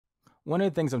One of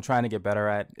the things I'm trying to get better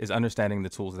at is understanding the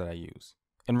tools that I use.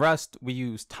 In Rust, we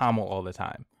use toml all the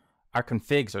time. Our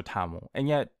configs are toml, and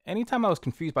yet anytime I was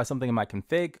confused by something in my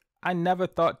config, I never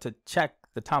thought to check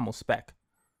the toml spec.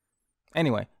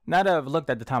 Anyway, now that I've looked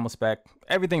at the toml spec,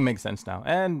 everything makes sense now,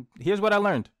 and here's what I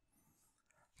learned.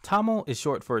 Toml is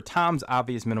short for Tom's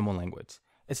Obvious Minimal Language.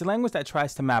 It's a language that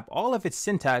tries to map all of its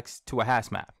syntax to a hash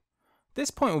map.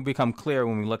 This point will become clear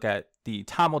when we look at the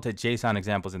toml to JSON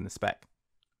examples in the spec.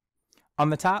 On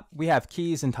the top, we have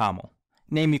keys in toml.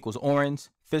 Name equals orange,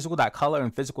 physical.color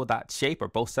and physical.shape are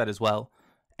both set as well.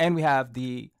 And we have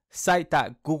the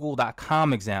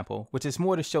site.google.com example, which is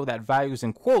more to show that values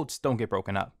in quotes don't get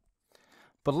broken up.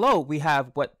 Below, we have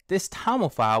what this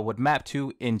toml file would map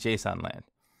to in JSON land.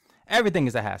 Everything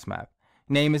is a hash map.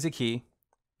 Name is a key.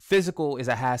 Physical is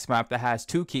a hash map that has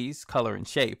two keys, color and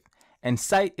shape. And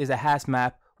site is a hash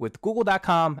map with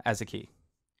google.com as a key.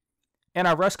 In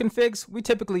our Rust configs, we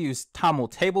typically use toml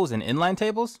tables and inline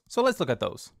tables, so let's look at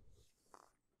those.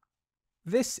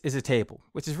 This is a table,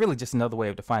 which is really just another way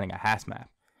of defining a hash map.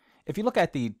 If you look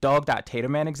at the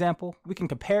dog.taterman example, we can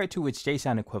compare it to its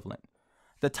JSON equivalent.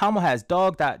 The toml has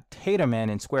dog.taterman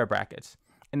in square brackets.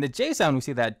 In the JSON, we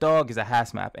see that dog is a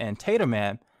hash map and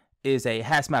taterman is a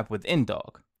hash map within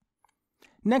dog.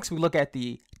 Next, we look at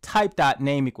the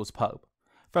type.name equals pub.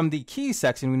 From the keys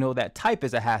section, we know that type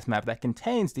is a hash map that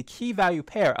contains the key value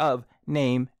pair of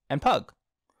name and pug.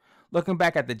 Looking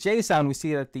back at the JSON, we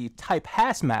see that the type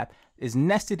hash map is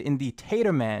nested in the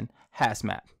taterman hash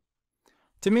map.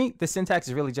 To me, the syntax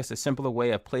is really just a simpler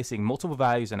way of placing multiple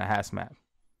values in a hash map.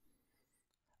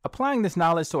 Applying this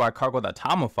knowledge to our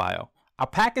Cargo.toml file, our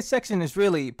package section is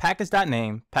really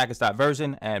package.name,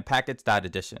 package.version, and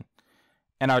package.edition.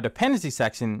 And our dependency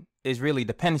section is really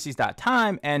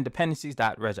dependencies.time and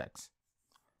dependencies.regex.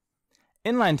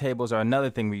 Inline tables are another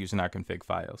thing we use in our config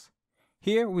files.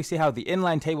 Here we see how the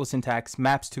inline table syntax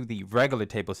maps to the regular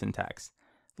table syntax.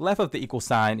 Left of the equal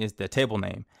sign is the table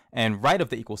name, and right of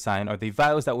the equal sign are the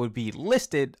values that would be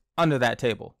listed under that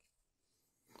table.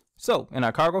 So in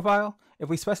our cargo file, if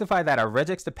we specify that our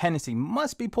regex dependency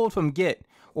must be pulled from Git,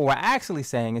 what we're actually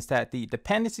saying is that the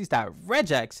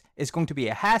dependencies.regex is going to be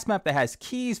a hash map that has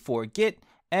keys for Git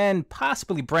and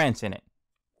possibly branch in it.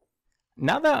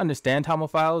 Now that I understand toml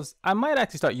files, I might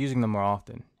actually start using them more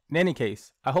often. In any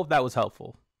case, I hope that was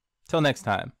helpful. Till next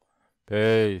time,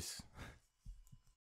 peace.